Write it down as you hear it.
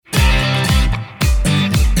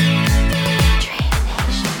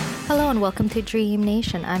welcome to Dream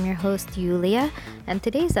Nation. I'm your host, Yulia, and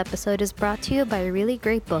today's episode is brought to you by a really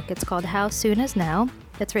great book. It's called How Soon Is Now.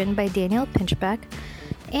 It's written by Daniel Pinchbeck.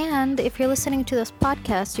 And if you're listening to this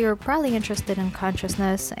podcast, you're probably interested in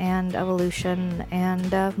consciousness and evolution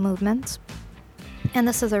and movements. And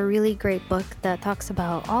this is a really great book that talks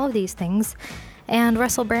about all of these things. And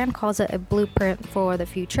Russell Brand calls it a blueprint for the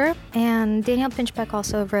future. And Daniel Pinchbeck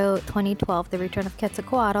also wrote 2012, The Return of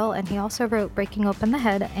Quetzalcoatl, and he also wrote Breaking Open the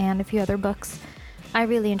Head and a few other books. I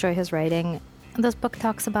really enjoy his writing. This book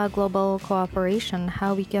talks about global cooperation,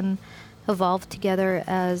 how we can evolve together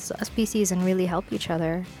as a species and really help each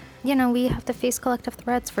other. You know, we have to face collective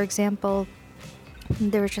threats. For example,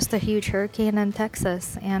 there was just a huge hurricane in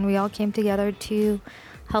Texas, and we all came together to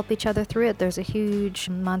help each other through it. There's a huge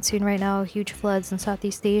monsoon right now, huge floods in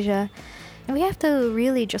Southeast Asia. And we have to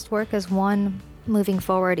really just work as one moving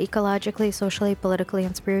forward, ecologically, socially, politically,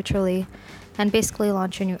 and spiritually, and basically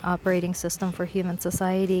launch a new operating system for human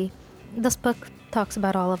society. This book talks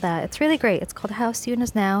about all of that. It's really great. It's called How Soon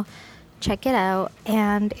Is Now. Check it out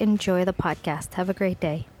and enjoy the podcast. Have a great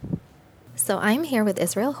day. So I'm here with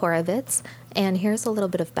Israel Horovitz, and here's a little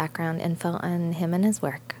bit of background info on him and his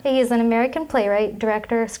work. He's an American playwright,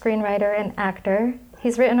 director, screenwriter, and actor.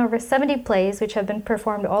 He's written over 70 plays, which have been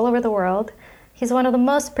performed all over the world. He's one of the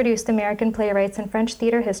most produced American playwrights in French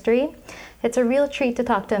theater history. It's a real treat to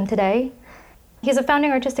talk to him today. He's a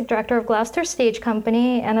founding artistic director of Gloucester Stage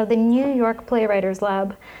Company and of the New York Playwriters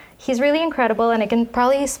Lab. He's really incredible, and I can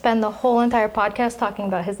probably spend the whole entire podcast talking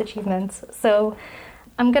about his achievements. So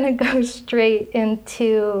I'm going to go straight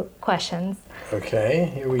into questions.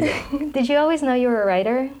 Okay, here we go. Did you always know you were a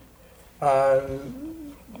writer?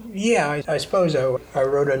 Yeah, I suppose I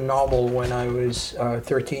wrote a novel when I was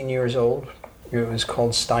 13 years old. It was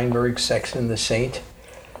called Steinberg's Sex and the Saint,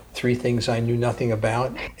 3 Things I Knew Nothing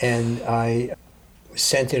About. And I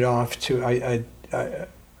sent it off to,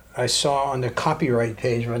 I saw on the copyright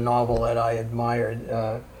page of a novel that I admired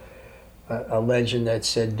a legend that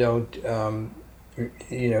said, don't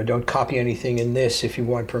copy anything in this. If you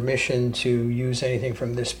want permission to use anything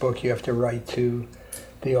from this book, you have to write to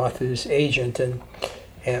the author's agent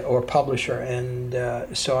or publisher.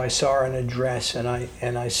 And so I saw an address, and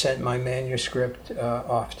I sent my manuscript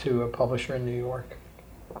off to a publisher in New York.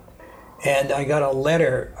 And I got a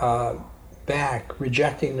letter back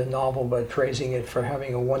rejecting the novel, but praising it for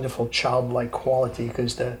having a wonderful childlike quality,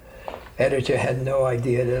 because the editor had no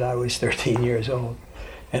idea that I was 13 years old.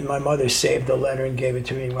 And my mother saved the letter and gave it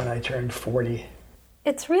to me when I turned 40.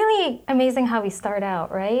 It's really amazing how we start out,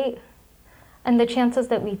 right? And the chances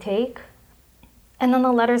that we take. And then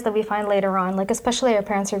the letters that we find later on, like especially our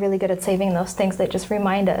parents are really good at saving those things that just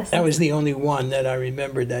remind us. That was the only one that I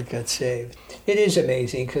remembered that got saved. It is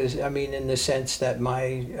amazing because, I mean, in the sense that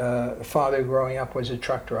my father growing up was a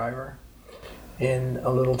truck driver in a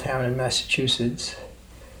little town in Massachusetts.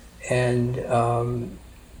 And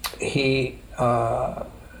he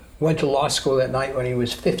went to law school that night when he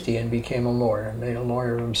was 50 and became a lawyer, made a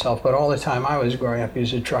lawyer of himself. But all the time I was growing up, he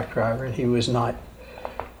was a truck driver, and he was not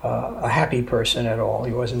a happy person at all.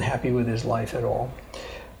 He wasn't happy with his life at all.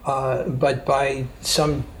 But by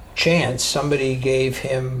some chance, somebody gave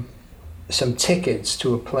him some tickets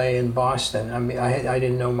to a play in Boston. I mean, I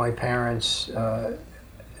didn't know my parents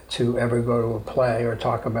to ever go to a play or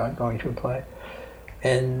talk about going to a play.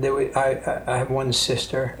 And I have one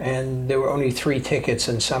sister, and there were only 3 tickets,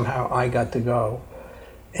 and somehow I got to go.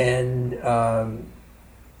 And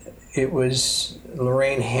it was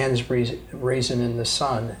Lorraine Hansberry's Raisin in the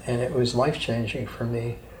Sun, and it was life-changing for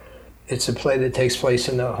me. It's a play that takes place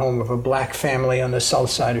in the home of a black family on the south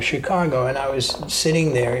side of Chicago, and I was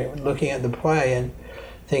sitting there looking at the play and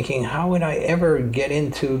thinking, how would I ever get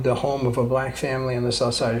into the home of a black family on the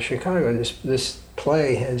south side of Chicago? This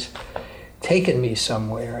play has taken me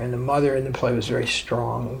somewhere. And the mother in the play was very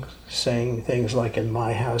strong, saying things like, in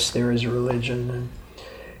my house there is religion.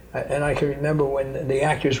 And I can remember when the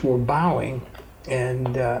actors were bowing,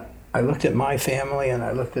 and I looked at my family and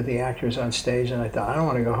I looked at the actors on stage, and I thought, I don't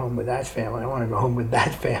want to go home with that family, I want to go home with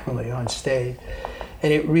that family on stage.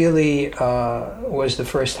 And it really was the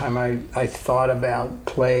first time I thought about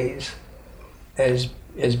plays as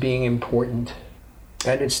being important.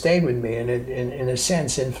 And it stayed with me, and it, in a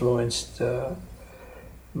sense, influenced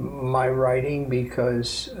my writing,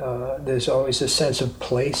 because there's always a sense of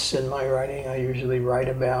place in my writing. I usually write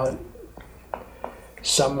about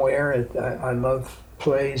somewhere. I love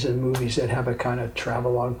plays and movies that have a kind of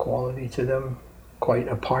travelogue quality to them, quite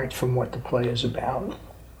apart from what the play is about.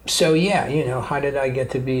 So yeah, how did I get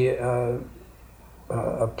to be a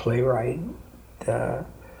playwright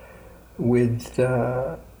with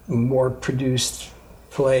more produced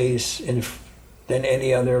plays than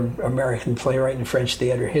any other American playwright in French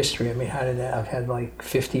theater history. I mean, how did that? I've had like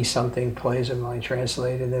 50-something plays of mine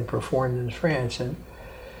translated and performed in France. And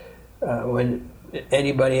when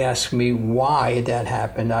anybody asks me why that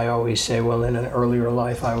happened, I always say, well, in an earlier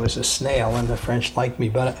life, I was a snail and the French liked me,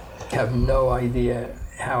 but I have no idea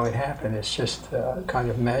how it happened. It's just kind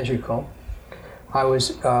of magical.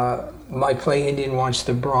 My play Indian Wants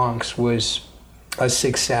the Bronx was a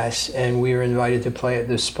success, and we were invited to play at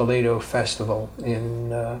the Spoleto Festival in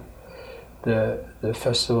the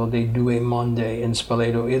Festival dei Due Mondi in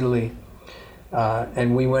Spoleto, Italy.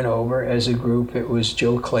 And we went over as a group. It was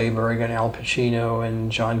Jill Clayburgh and Al Pacino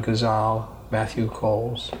and John Cazale, Matthew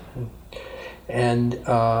Coles. And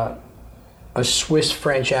a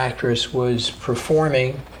Swiss-French actress was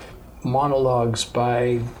performing monologues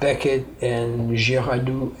by Beckett and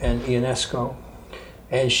Girardot and Ionesco.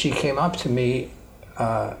 And she came up to me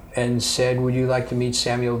and said, would you like to meet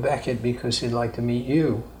Samuel Beckett because he'd like to meet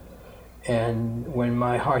you? And when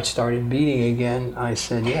my heart started beating again, I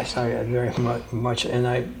said, yes, I very much. And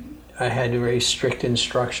I had very strict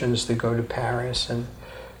instructions to go to Paris, and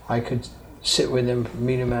I could sit with him,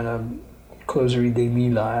 meet him at a Closerie des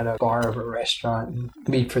Lilas, at a bar of a restaurant, and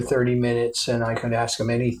meet for 30 minutes, and I could ask him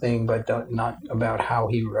anything, but not about how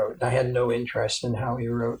he wrote. I had no interest in how he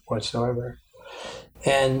wrote whatsoever.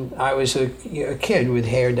 And I was a kid with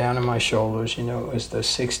hair down on my shoulders, it was the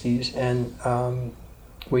 60s, and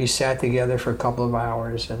we sat together for a couple of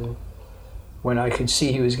hours, and when I could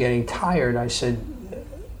see he was getting tired, I said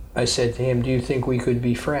to him, do you think we could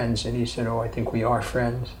be friends? And he said, oh, I think we are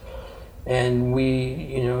friends. And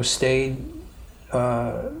we, stayed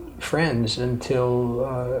friends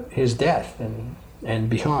until his death and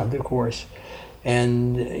beyond, of course.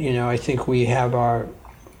 And, I think we have our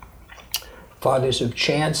fathers of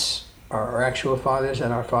chance, our actual fathers,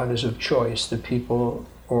 and our fathers of choice, the people,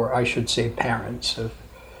 or I should say parents of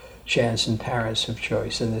chance and parents of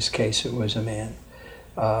choice. In this case, it was a man.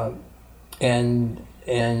 And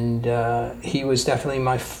he was definitely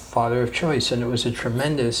my father of choice, and it was a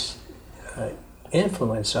tremendous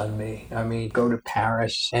influence on me. I mean, go to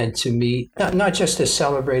Paris and to meet not just a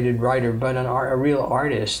celebrated writer, but a real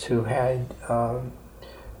artist who had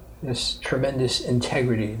this tremendous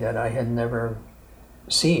integrity that I had never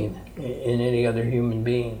seen in any other human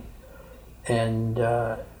being. And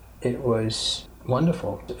it was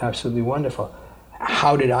wonderful, absolutely wonderful.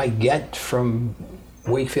 How did I get from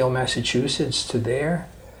Wakefield, Massachusetts to there?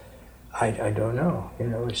 I don't know.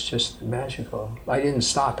 It's just magical. I didn't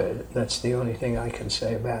stop it. That's the only thing I can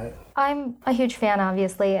say about it. I'm a huge fan,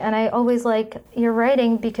 obviously, and I always like your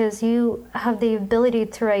writing because you have the ability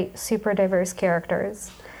to write super diverse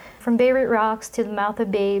characters. From Beirut Rocks to The Mouth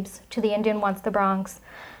of Babes to The Indian Wants the Bronx,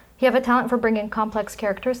 you have a talent for bringing complex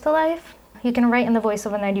characters to life. You can write in the voice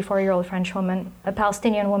of a 94-year-old French woman, a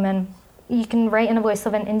Palestinian woman. You can write in the voice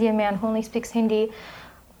of an Indian man who only speaks Hindi.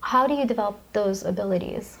 How do you develop those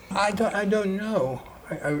abilities? I don't know.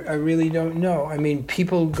 I really don't know. I mean,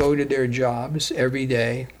 people go to their jobs every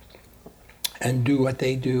day and do what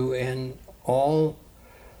they do, and all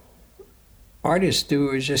artists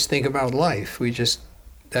do is just think about life.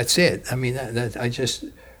 That's it. I mean,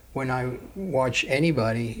 when I watch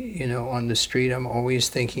anybody, on the street, I'm always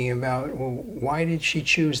thinking about, well, why did she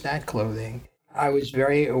choose that clothing? I was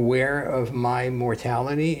very aware of my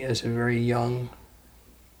mortality as a very young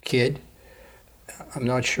kid. I'm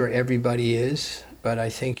not sure everybody is, but I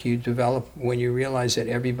think you develop when you realize that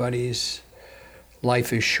everybody's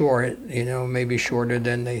life is short, maybe shorter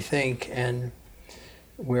than they think, and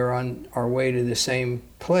we're on our way to the same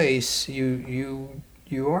place. You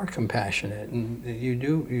are compassionate, and you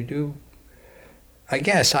do. I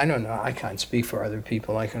guess, I don't know, I can't speak for other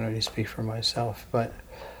people, I can only speak for myself, but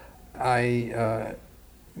I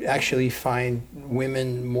actually find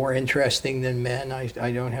women more interesting than men.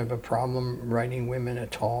 I don't have a problem writing women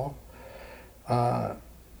at all.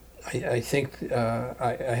 I think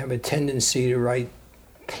I have a tendency to write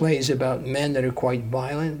plays about men that are quite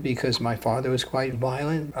violent because my father was quite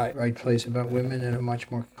violent. I write plays about women that are much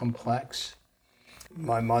more complex.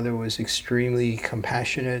 My mother was extremely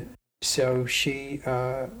compassionate, so she,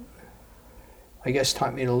 I guess,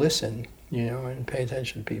 taught me to listen, and pay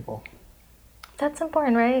attention to people. That's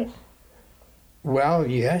important, right? Well,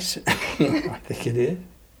 yes, I think it is.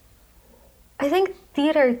 I think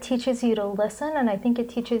theater teaches you to listen, and I think it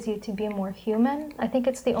teaches you to be more human. I think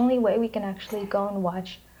it's the only way we can actually go and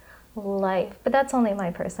watch life, but that's only my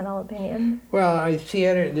personal opinion. Well, there's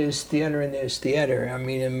theater and there's theater. I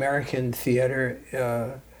mean, American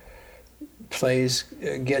theater plays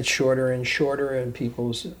get shorter and shorter, and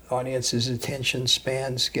people's audiences' attention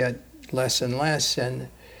spans get less and less.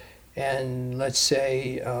 And let's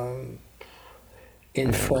say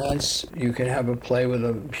in France, you can have a play with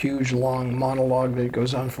a huge, long monologue that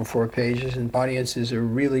goes on for 4 pages, and audiences are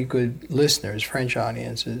really good listeners, French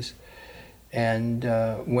audiences. And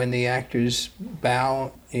when the actors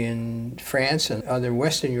bow in France and other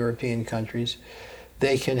Western European countries,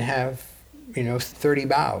 they can have 30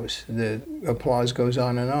 bows. The applause goes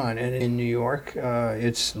on. And in New York,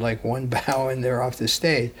 it's like 1 bow and they're off the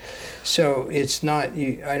stage. So it's not,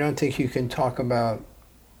 I don't think you can talk about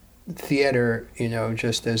theater,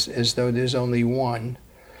 just as though there's only one.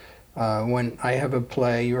 When I have a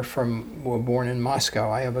play, you're born in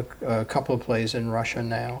Moscow. I have a couple of plays in Russia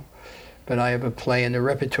now, but I have a play in the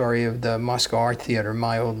repertory of the Moscow Art Theater,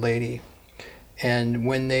 My Old Lady. And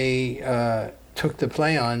when they took the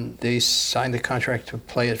play on, they signed the contract to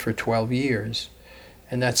play it for 12 years.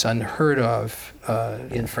 And that's unheard of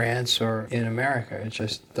in France or in America. It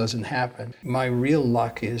just doesn't happen. My real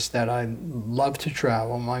luck is that I love to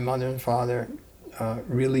travel. My mother and father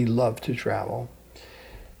really loved to travel.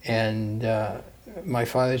 And my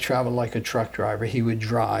father traveled like a truck driver. He would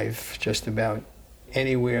drive just about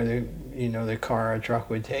anywhere the car or truck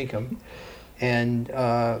would take him. And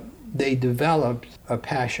they developed a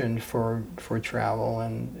passion for travel.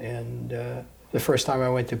 And the first time I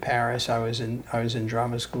went to Paris, I was in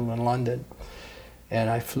drama school in London, and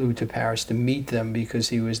I flew to Paris to meet them because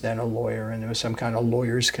he was then a lawyer, and there was some kind of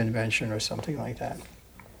lawyers' convention or something like that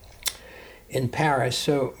in Paris.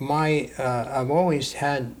 So I've always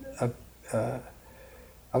found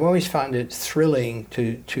it thrilling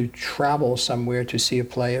to travel somewhere to see a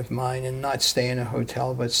play of mine and not stay in a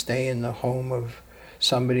hotel, but stay in the home of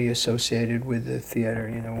somebody associated with the theater,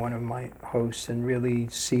 one of my hosts, and really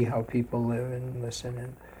see how people live and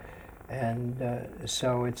listen. And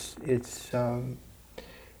so it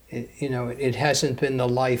hasn't been the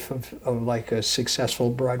life of like a successful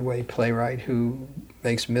Broadway playwright who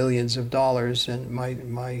makes millions of dollars. And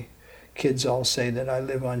my kids all say that I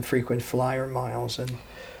live on frequent flyer miles,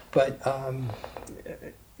 but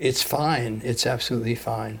it's fine. It's absolutely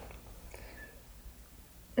fine.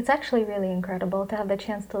 It's actually really incredible to have the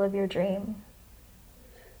chance to live your dream.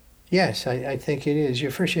 Yes, I think it is.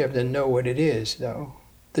 First you have to know what it is, though.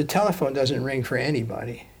 The telephone doesn't ring for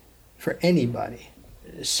anybody.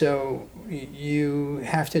 So you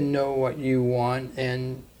have to know what you want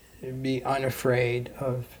and be unafraid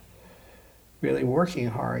of really working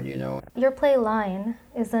hard, Your play Line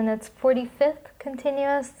is in its 45th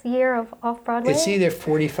continuous year of off-Broadway? It's either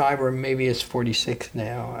 45 or maybe it's 46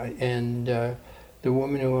 now. And the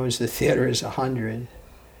woman who owns the theater is 100.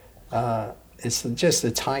 It's just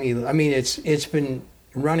a tiny, it's been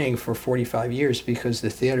running for 45 years because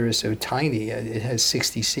the theater is so tiny. It has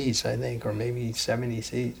 60 seats, I think, or maybe 70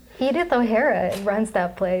 seats. Edith O'Hara runs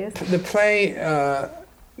that place. The play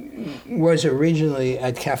was originally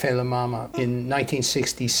at Café La Mama in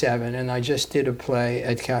 1967, and I just did a play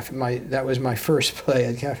at that was my first play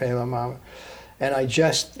at Café La Mama. And I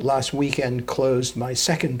just last weekend closed my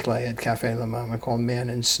second play at Café La Mama called Man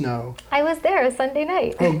in Snow. I was there Sunday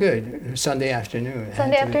night. Oh, good. Sunday afternoon.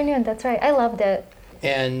 Sunday afternoon, that's right. I loved it.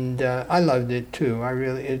 And I loved it too.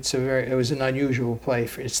 It was an unusual play.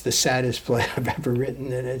 It's the saddest play I've ever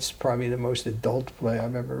written, and it's probably the most adult play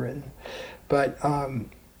I've ever written. But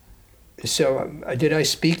did I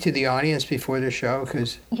speak to the audience before the show?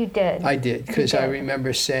 You did. I did, because I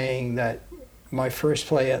remember saying that my first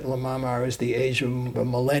play at La Mama, I was the age of a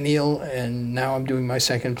millennial, and now I'm doing my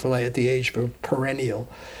second play at the age of a perennial.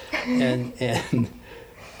 And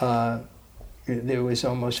there was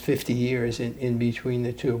almost 50 years in between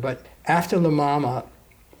the two. But after La Mama,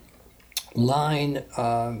 Line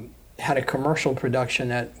had a commercial production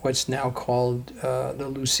at what's now called the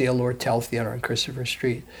Lucille Lortel Theater on Christopher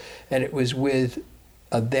Street. And it was with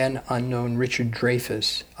a then unknown Richard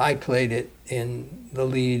Dreyfuss. I played it in the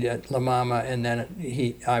lead at La Mama, and then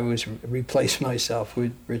I replaced myself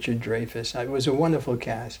with Richard Dreyfuss. It was a wonderful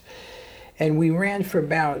cast. And we ran for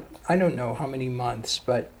about, I don't know how many months,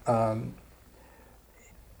 but I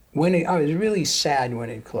was really sad when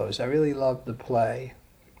it closed. I really loved the play.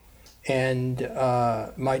 And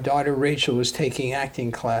my daughter Rachel was taking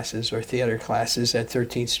acting classes or theater classes at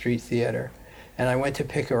 13th Street Theater. And I went to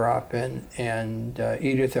pick her up, and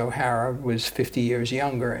Edith O'Hara was 50 years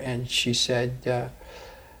younger, and she said,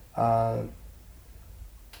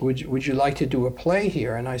 would you like to do a play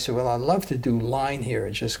here? And I said, well, I'd love to do Line here.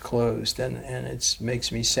 It just closed, and it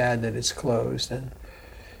makes me sad that it's closed.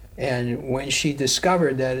 And when she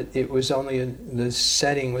discovered that it was only the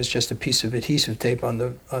setting was just a piece of adhesive tape on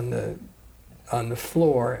the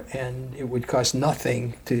floor, and it would cost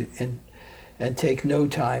nothing to. and take no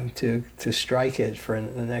time to strike it for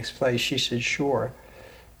the next play. She said, sure.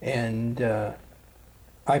 And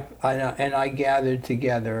I gathered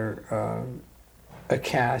together a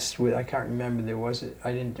cast with, I can't remember,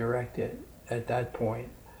 I didn't direct it at that point.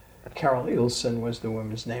 Carol Ilson was the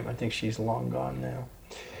woman's name. I think she's long gone now.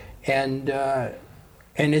 And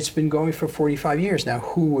it's been going for 45 years now.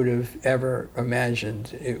 Who would have ever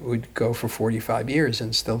imagined it would go for 45 years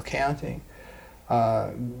and still counting?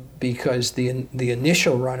 Because the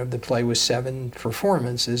initial run of the play was 7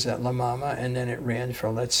 performances at La Mama, and then it ran for,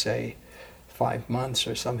 let's say, 5 months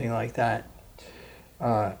or something like that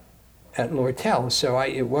at Lortel. So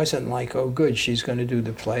it wasn't like, oh, good, she's going to do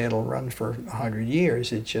the play, it'll run for 100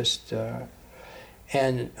 years. It just,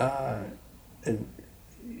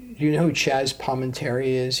 you know who Chaz Palminteri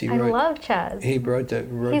is? I love Chaz. He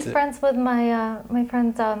He's friends with my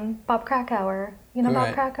friend Bob Krakauer. You know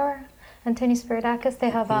Right. Bob Krakauer? And Tony Spiridakis.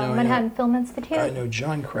 They have Manhattan Film Institute. I know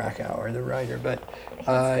John Krakauer, the writer, but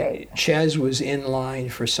great. Chaz was in line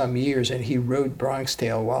for some years, and he wrote Bronx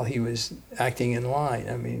Tale while he was acting in line.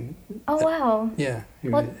 I mean... Oh, wow. Yeah.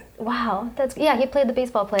 Wow. He played the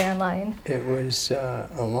baseball player in line. It was a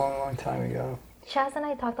long, long time ago. Chaz and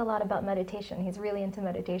I talked a lot about meditation. He's really into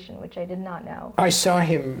meditation, which I did not know. I saw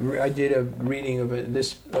him. I did a reading of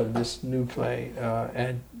this new play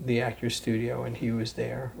at the Actors Studio, and he was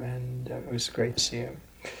there, and it was great to see him.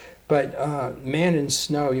 But Man in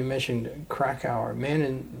Snow, you mentioned Krakauer. Man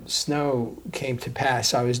in Snow came to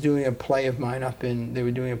pass. I was doing a play of mine they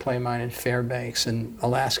were doing a play of mine in Fairbanks in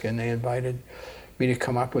Alaska, and they invited me to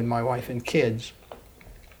come up with my wife and kids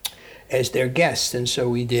as their guests, and so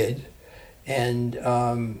we did. And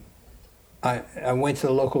I went to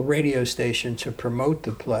the local radio station to promote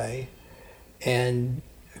the play, and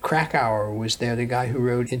Krakauer was there, the guy who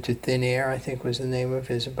wrote Into Thin Air, I think was the name of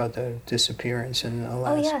his, about the disappearance in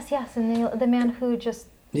Alaska. Oh, yes, and the man who just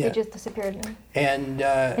disappeared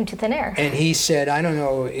into thin air. And he said, I don't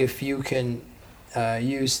know if you can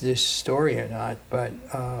use this story or not, but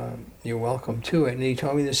you're welcome to it. And he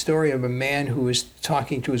told me the story of a man who was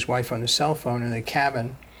talking to his wife on the cell phone in a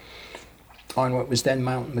cabin on what was then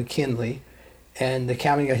Mount McKinley, and the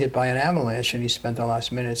cabin got hit by an avalanche, and he spent the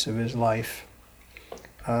last minutes of his life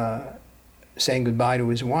saying goodbye to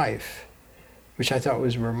his wife, which I thought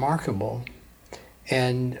was remarkable.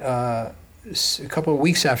 And a couple of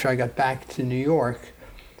weeks after I got back to New York,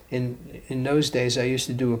 in those days I used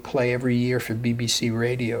to do a play every year for BBC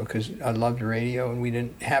Radio, because I loved radio and we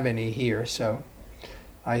didn't have any here, so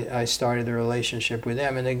I started the relationship with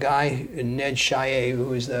them. And the guy, Ned Chaillet, who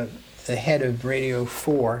was the head of Radio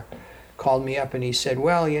 4, called me up and he said,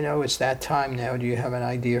 well, you know, it's that time now. Do you have an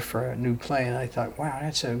idea for a new play? And I thought, wow,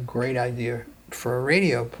 that's a great idea for a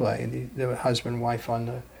radio play, the husband and wife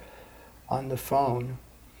on the phone.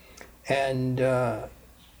 And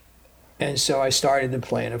so I started the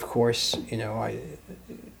play, and of course, you know,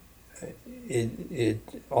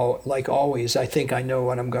 like always, I think I know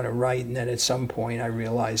what I'm going to write, and then at some point I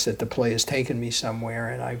realized that the play has taken me somewhere,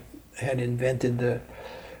 and I had invented the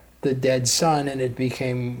Dead Son, and it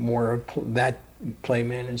became more that play,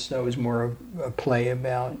 Man in Snow, is more of a play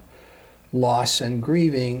about loss and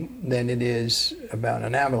grieving than it is about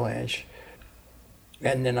an avalanche.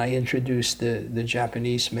 And then I introduced the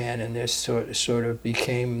Japanese man, and this sort of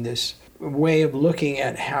became this way of looking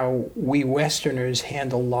at how we Westerners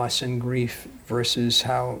handle loss and grief versus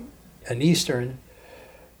how an Eastern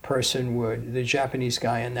person would. The Japanese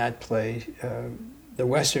guy in that play, the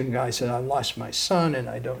Western guy said, I lost my son and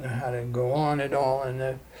I don't know how to go on at all.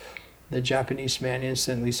 And the Japanese man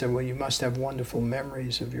instantly said, well, you must have wonderful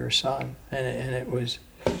memories of your son. And it was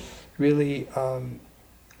really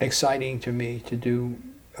exciting to me to do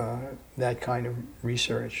that kind of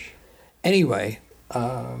research. Anyway.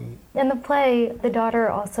 In the play, the daughter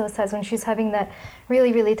also says when she's having that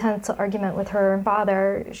really, really tense argument with her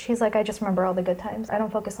father, she's like, I just remember all the good times. I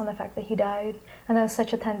don't focus on the fact that he died. And that was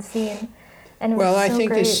such a tense scene. And it was I so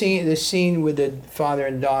think great. the scene with the father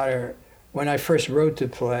and daughter, when I first wrote the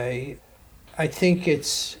play, I think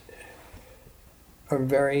it's a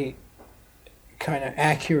very kind of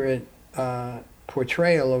accurate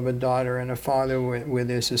portrayal of a daughter and a father where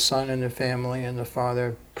there's a son in the family, and the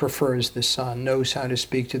father prefers the son, knows how to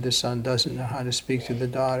speak to the son, doesn't know how to speak to the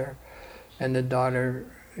daughter, and the daughter,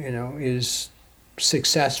 you know, is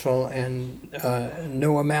successful, and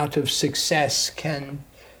no amount of success can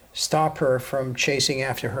stop her from chasing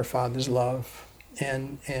after her father's love.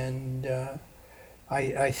 And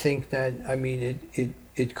I think that, I mean,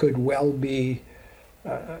 it could well be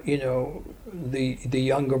you know, the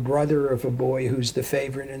younger brother of a boy who's the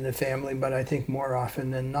favorite in the family, but I think more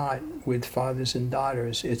often than not with fathers and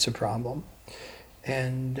daughters, it's a problem.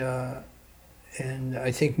 And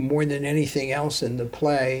I think more than anything else in the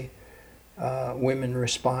play, women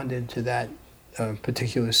responded to that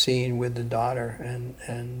particular scene with the daughter,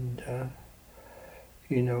 and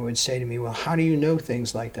would say to me, well, how do you know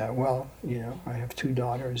things like that? Well, I have 2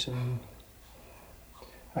 daughters and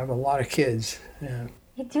I have a lot of kids. Yeah.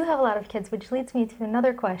 You do have a lot of kids, which leads me to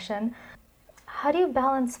another question. How do you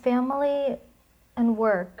balance family and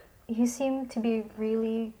work? You seem to be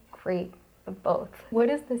really great at both. What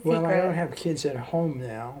is the secret? Well, I don't have kids at home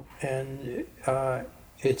now, and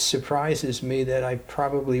it surprises me that I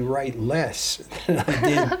probably write less than I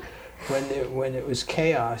did when it was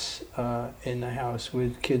chaos in the house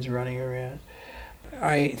with kids running around.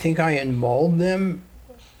 I think I involved them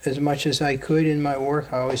as much as I could in my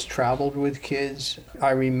work. I always traveled with kids. I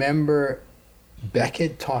remember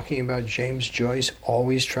Beckett talking about James Joyce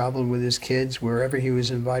always traveled with his kids. Wherever he was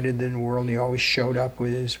invited in the world, he always showed up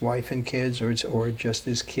with his wife and kids, or just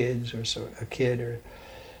his kids, or a kid.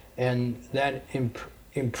 And that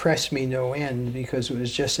impressed me no end, because it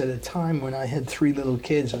was just at a time when I had 3 little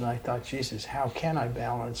kids, and I thought, Jesus, how can I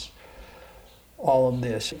balance all of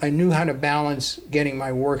this? I knew how to balance getting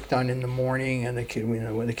my work done in the morning, and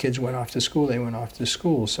when the kids went off to school, they went off to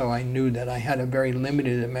school. So I knew that I had a very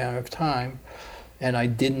limited amount of time, and I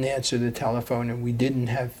didn't answer the telephone, and we didn't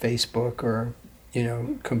have Facebook or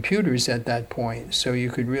computers at that point, so you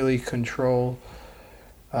could really control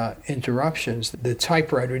interruptions. The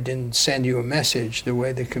typewriter didn't send you a message the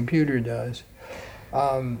way the computer does,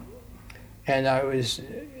 and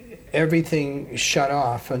everything shut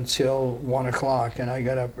off until 1 o'clock, and I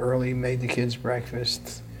got up early, made the kids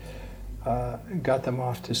breakfast, got them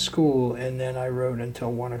off to school, and then I wrote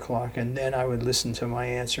until 1 o'clock, and then I would listen to my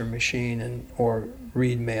answer machine or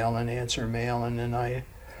read mail and answer mail, and then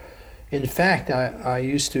in fact, I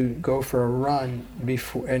used to go for a run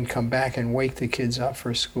before and come back and wake the kids up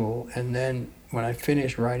for school, and then when I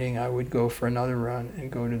finished writing, I would go for another run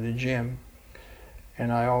and go to the gym,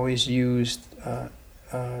 and I always used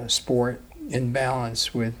sport in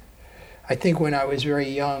balance with. I think when I was very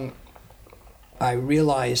young, I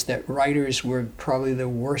realized that writers were probably the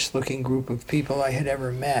worst looking group of people I had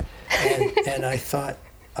ever met, and I thought,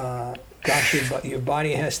 gosh, your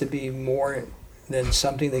body has to be more than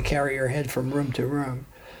something to carry your head from room to room.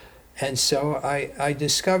 And so I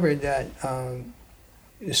discovered that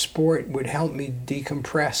sport would help me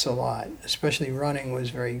decompress a lot, especially running was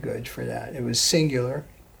very good for that. It was singular,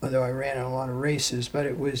 although I ran in a lot of races, but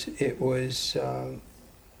it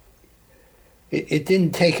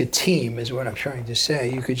didn't take a team, is what I'm trying to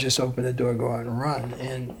say. You could just open the door, go out and run.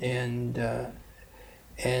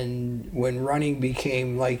 And when running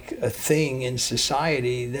became like a thing in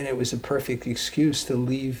society, then it was a perfect excuse to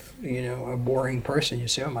leave, a boring person. You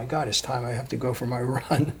say, oh my God, it's time, I have to go for my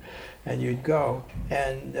run. And you'd go.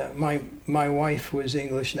 And my wife was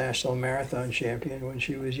English national marathon champion when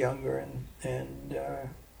she was younger, and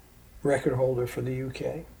record holder for the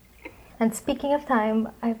UK. And speaking of time,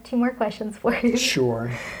 I have 2 more questions for you.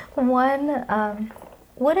 Sure. One,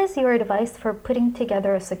 what is your advice for putting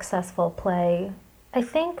together a successful play? I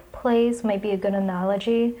think plays might be a good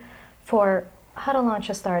analogy for how to launch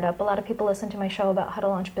a startup. A lot of people listen to my show about how to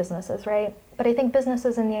launch businesses, right? But I think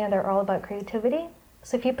businesses in the end are all about creativity.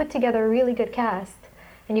 So if you put together a really good cast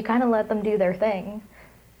and you kind of let them do their thing,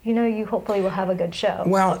 you hopefully will have a good show.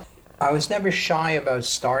 Well, I was never shy about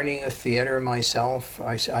starting a theater myself.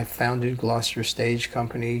 I founded Gloucester Stage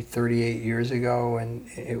Company 38 years ago, and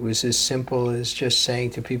it was as simple as just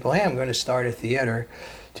saying to people, hey, I'm going to start a theater.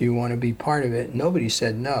 Do you want to be part of it? Nobody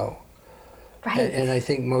said no. Right. And I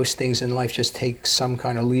think most things in life just take some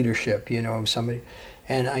kind of leadership, of somebody.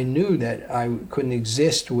 And I knew that I couldn't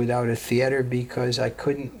exist without a theater because I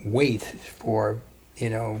couldn't wait for,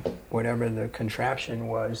 whatever the contraption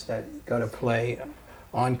was that got a play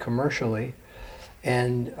on commercially.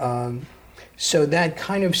 And so that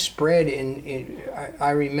kind of spread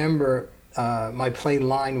I remember my play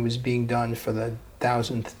Line was being done for the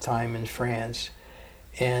 1000th time in France.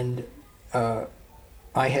 And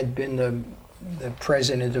I had been the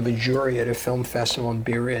president of a jury at a film festival in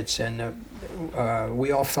Biarritz, and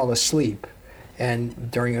we all fell asleep.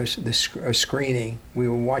 And during a screening, we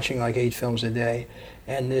were watching like 8 films a day,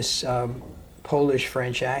 and this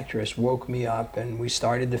Polish-French actress woke me up, and we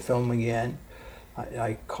started the film again.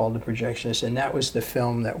 I called the projectionist, and that was the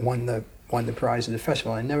film that won the prize of the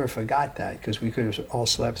festival. I never forgot that, because we could have all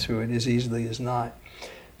slept through it as easily as not.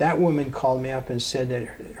 That woman called me up and said that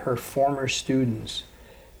her former students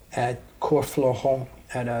at Cours Florent,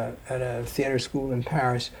 at a theater school in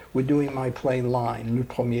Paris, were doing my play Line, Le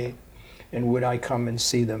Premier. and would I come and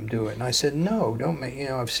see them do it? And I said, no, don't make,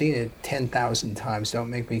 I've seen it 10,000 times. Don't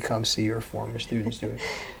make me come see your former students do it.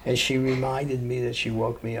 And she reminded me that she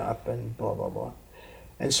woke me up and blah, blah, blah.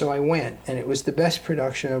 And so I went, and it was the best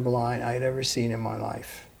production of Blind I had ever seen in my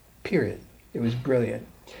life, period. It was brilliant.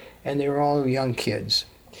 And they were all young kids.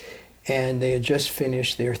 And they had just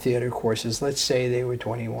finished their theater courses. Let's say they were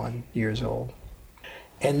 21 years old.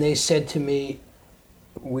 And they said to me,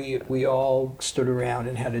 we all stood around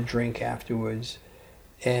and had a drink afterwards.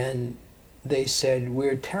 And they said,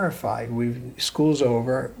 we're terrified. School's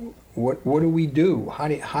over. What do we do? How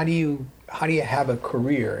do you have a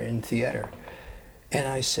career in theater? And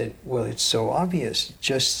I said, well, it's so obvious.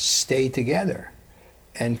 Just stay together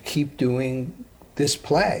and keep doing this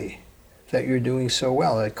play that you're doing so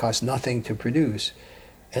well. It costs nothing to produce.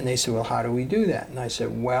 And they said, well, how do we do that? And I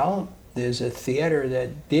said, well, there's a theater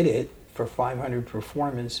that did it for 500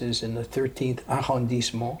 performances in the 13th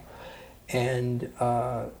arrondissement. And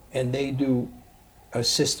they do a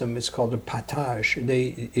system, it's called a patage.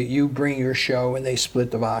 You bring your show and they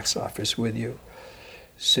split the box office with you.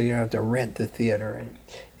 So you don't have to rent the theater.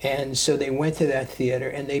 And so they went to that theater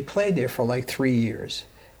and they played there for like 3 years.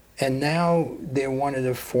 And now they're one of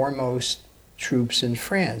the foremost troupes in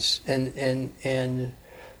France. And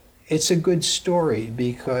it's a good story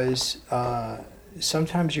because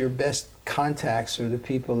sometimes your best contacts are the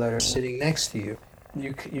people that are sitting next to you.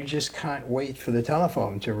 You just can't wait for the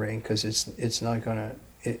telephone to ring because it's not gonna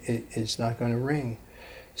ring.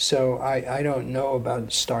 So I don't know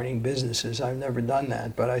about starting businesses. I've never done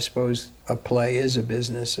that, but I suppose a play is a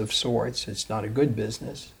business of sorts. It's not a good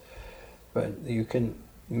business, but you can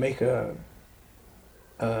make a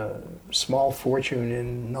small fortune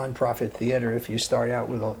in nonprofit theater if you start out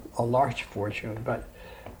with a large fortune. But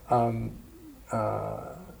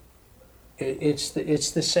it's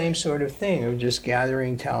the same sort of thing of just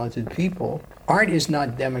gathering talented people. Art is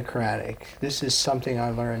not democratic. This is something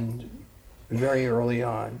I learned very early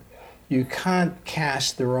on. You can't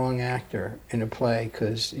cast the wrong actor in a play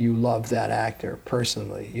because you love that actor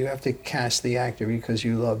personally. You have to cast the actor because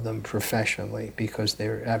you love them professionally, because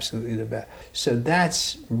they're absolutely the best. So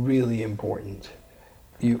that's really important.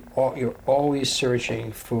 You're always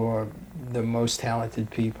searching for the most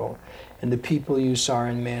talented people. And the people you saw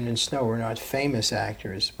in Man and Snow were not famous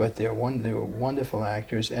actors, but they were wonderful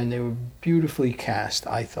actors, and they were beautifully cast,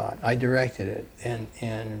 I thought. I directed it,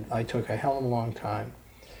 and I took a hell of a long time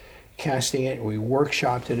casting it. We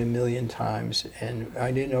workshopped it 1,000,000 times, and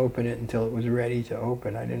I didn't open it until it was ready to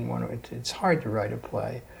open. I didn't want to. It's hard to write a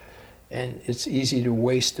play, and it's easy to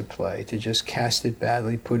waste a play, to just cast it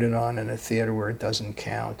badly, put it on in a theater where it doesn't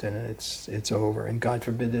count, and it's over. And God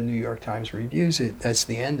forbid the New York Times reviews it. That's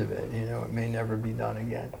the end of it. It may never be done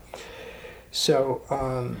again. So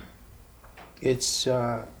I'm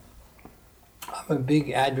a big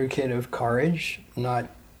advocate of courage, not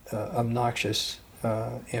obnoxious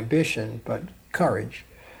ambition, but courage,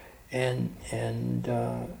 and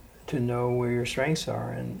to know where your strengths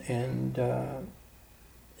are, and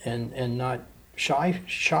not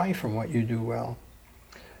shy from what you do well,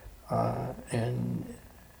 and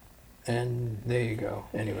there you go.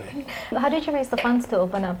 Anyway, how did you raise the funds to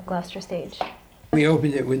open up Gloucester Stage? We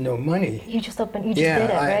opened it with no money. You just did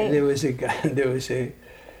it, right? There was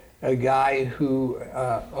a guy who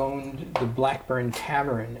owned the Blackburn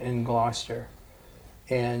Tavern in Gloucester,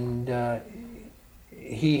 and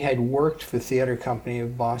he had worked for Theater Company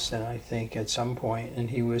of Boston, I think, at some point, and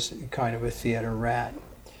he was kind of a theater rat.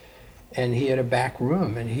 And he had a back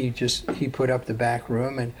room, and he put up the back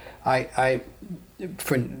room, and I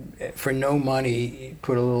for no money,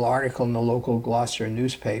 put a little article in the local Gloucester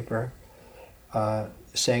newspaper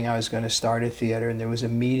saying I was going to start a theater, and there was a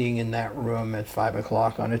meeting in that room at 5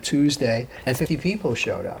 o'clock on a Tuesday, and 50 people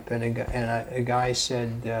showed up, and a guy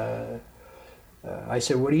said, I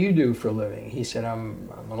said, what do you do for a living? He said, I'm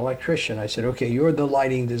an electrician. I said, okay, you're the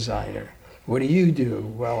lighting designer. What do you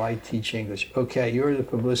do? Well, I teach English. Okay, you're the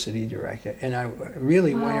publicity director. And I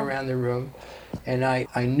really went around the room, and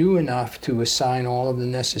I knew enough to assign all of the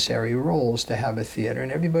necessary roles to have a theater,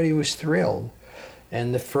 and everybody was thrilled.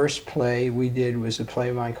 And the first play we did was a play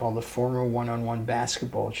of mine called The Former One-on-One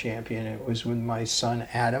Basketball Champion. It was with my son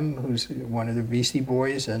Adam, who's one of the Beastie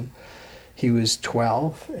Boys, and he was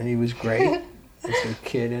 12, and he was great. It's a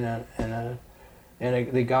kid and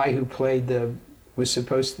the guy who played was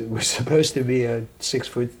supposed to be a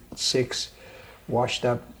 6'6", washed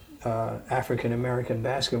up African American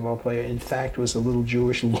basketball player. In fact, was a little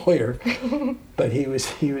Jewish lawyer, but he was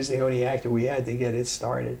the only actor we had to get it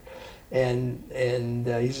started. And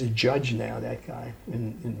he's a judge now, that guy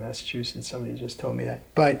in Massachusetts. Somebody just told me that.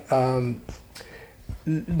 But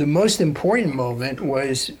the most important moment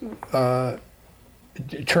was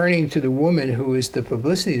turning to the woman who was the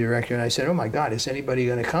publicity director, and I said, "Oh my God, is anybody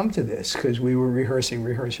going to come to this?" Because we were rehearsing.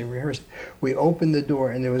 We opened the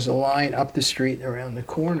door, and there was a line up the street and around the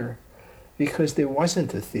corner, because there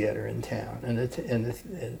wasn't a theater in town, and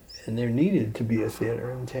there needed to be a theater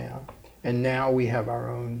in town. And now we have our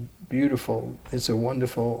own beautiful. It's a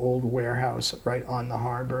wonderful old warehouse right on the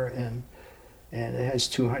harbor, and it has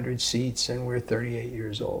 200 seats, and we're 38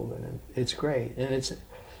 years old, and it's great. And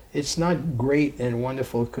it's not great and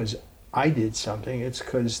wonderful because I did something. It's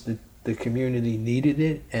because the community needed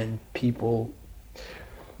it, and people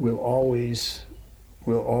will always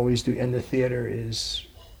do. And the theater is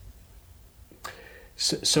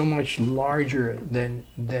so much larger than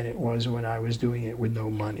it was when I was doing it with no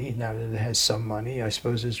money. Now that it has some money, I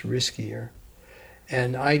suppose it's riskier.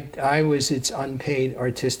 And I was its unpaid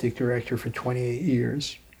artistic director for 28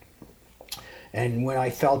 years. And when I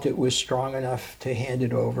felt it was strong enough to hand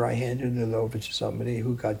it over, I handed it over to somebody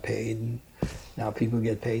who got paid. And now people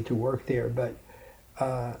get paid to work there. But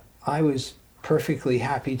I was perfectly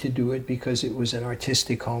happy to do it because it was an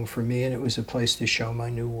artistic home for me, and it was a place to show my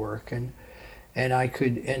new work. And I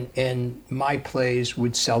could, and my plays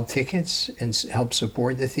would sell tickets and help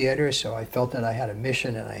support the theater. So I felt that I had a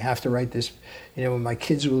mission, and I have to write this. You know, when my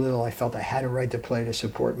kids were little, I felt I had to write the play to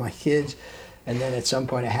support my kids. And then at some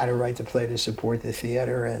point I had to write the play to support the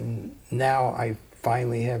theater. And now I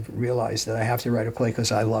finally have realized that I have to write a play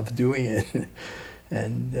because I love doing it.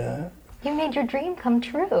 And you made your dream come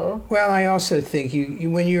true. Well, I also think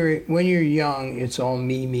you when you're young, it's all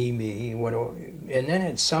me. And then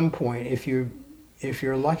at some point, if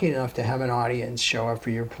you're lucky enough to have an audience show up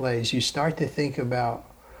for your plays, you start to think about,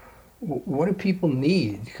 what do people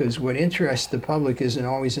need? Because what interests the public isn't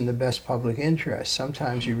always in the best public interest.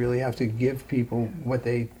 Sometimes you really have to give people what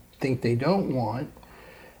they think they don't want,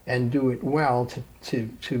 and do it well to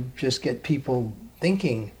just get people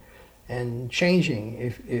thinking and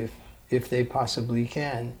changing if they possibly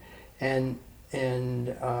can. And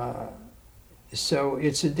so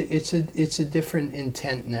it's a different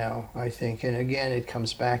intent now, I think. And again, it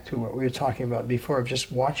comes back to what we were talking about before, of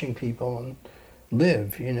just watching people and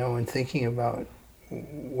live, you know, and thinking about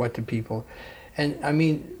what the people, and I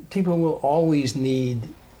mean, people will always need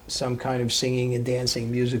some kind of singing and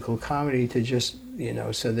dancing musical comedy to just, you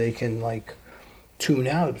know, so they can like tune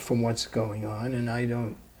out from what's going on. And I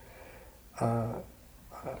don't,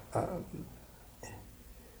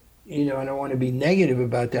 you know, I don't want to be negative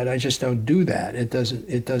about that. I just don't do that. It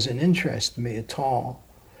doesn't interest me at all.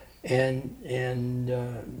 And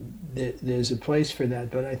there's a place for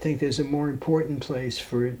that, but I think there's a more important place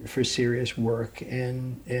for serious work,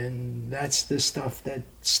 and that's the stuff that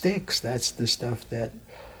sticks. That's the stuff that,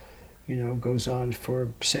 you know, goes on for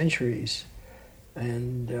centuries.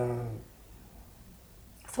 And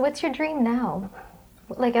so what's your dream now?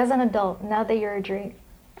 Like, as an adult, now that you're a dream,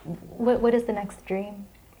 what is the next dream?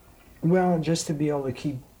 Well, just to be able to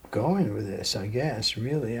keep going with this, I guess,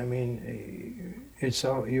 really. I mean, it's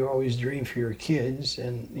all, you always dream for your kids,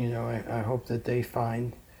 and, you know, I hope that they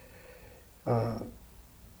find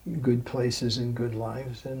good places and good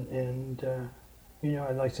lives, and you know,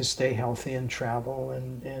 I'd like to stay healthy and travel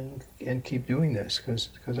and keep doing this because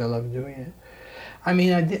I love doing it. I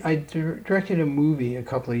mean, I directed a movie a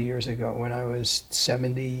couple of years ago when I was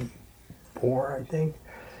 74, I think,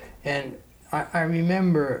 and I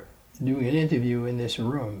remember doing an interview in this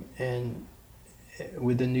room and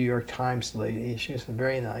with the New York Times lady. She was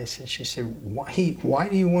very nice, and she said, why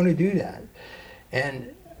do you want to do that?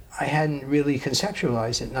 And I hadn't really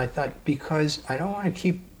conceptualized it, and I thought, because I don't want to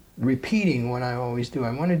keep repeating what I always do.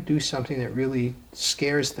 I want to do something that really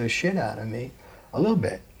scares the shit out of me a little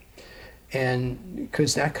bit. And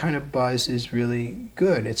because that kind of buzz is really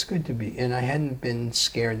good. It's good to be, and I hadn't been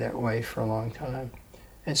scared that way for a long time.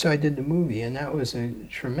 And so I did the movie, and that was a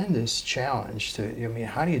tremendous challenge to, I mean,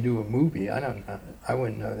 how do you do a movie? I don't know. I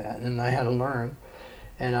wouldn't know that. And I had to learn.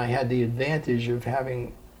 And I had the advantage of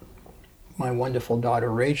having my wonderful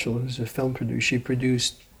daughter, Rachel, who's a film producer. She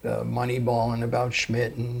produced Moneyball and About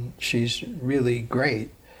Schmidt, and she's really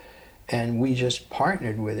great. And we just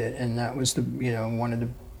partnered with it, and that was the, you know, one of the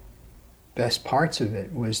best parts of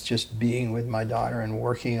it was just being with my daughter and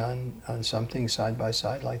working on something side by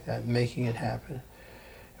side like that, making it happen.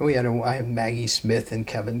 I had Maggie Smith and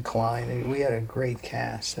Kevin Kline, and we had a great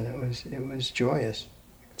cast, and it was joyous,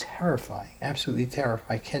 terrifying, absolutely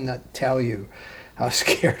terrifying. I cannot tell you how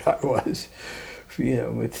scared I was. You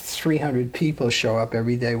know, with 300 people show up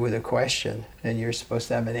every day with a question, and you're supposed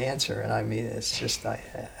to have an answer. And I mean, it's just, I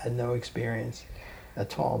had no experience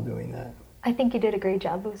at all doing that. I think you did a great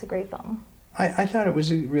job. It was a great film. I thought it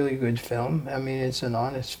was a really good film. I mean, it's an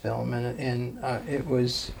honest film, and it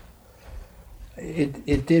was.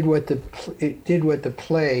 It did what the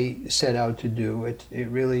play set out to do. It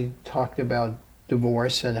really talked about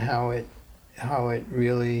divorce and how it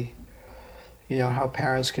really, how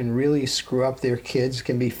parents can really screw up their kids,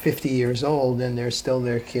 can be 50 years old and they're still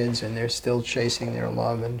their kids and they're still chasing their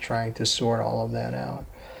love and trying to sort all of that out.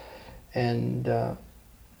 And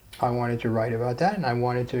I wanted to write about that, and I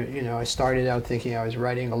wanted to, I started out thinking I was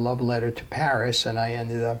writing a love letter to Paris, and I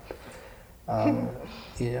ended up,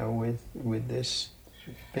 with this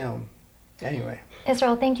film. Anyway.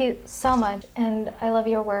 Israel, thank you so much, and I love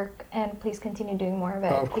your work, and please continue doing more of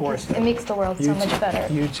it. Of course. It makes the world so much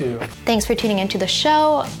better. You too. Thanks for tuning into the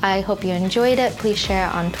show. I hope you enjoyed it. Please share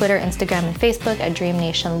it on Twitter, Instagram, and Facebook at Dream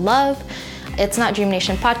Nation Love. It's not Dream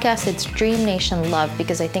Nation Podcast, it's Dream Nation Love,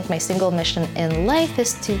 because I think my single mission in life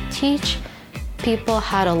is to teach people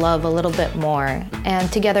how to love a little bit more,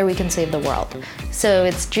 and together we can save the world. So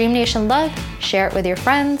it's Dream Nation Love. Share it with your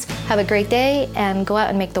friends. Have a great day, and go out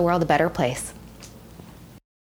and make the world a better place.